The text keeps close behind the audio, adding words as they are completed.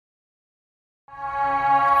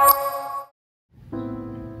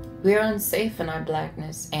We are unsafe in our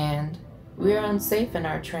blackness, and we are unsafe in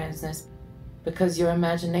our transness because your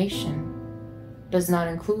imagination does not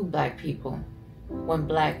include black people. When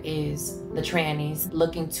black is the trannies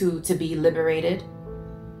looking to be liberated,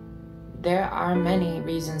 there are many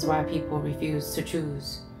reasons why people refuse to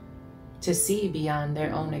choose to see beyond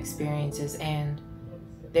their own experiences, and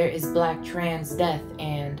there is black trans death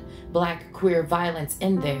and black queer violence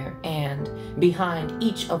in there, and behind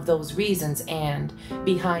each of those reasons and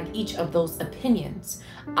behind each of those opinions,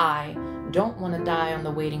 I don't want to die on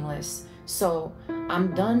the waiting list. So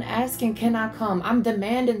I'm done asking, can I come? I'm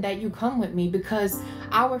demanding that you come with me, because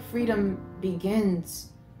our freedom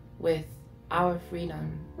begins with our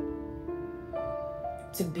freedom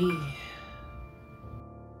to be.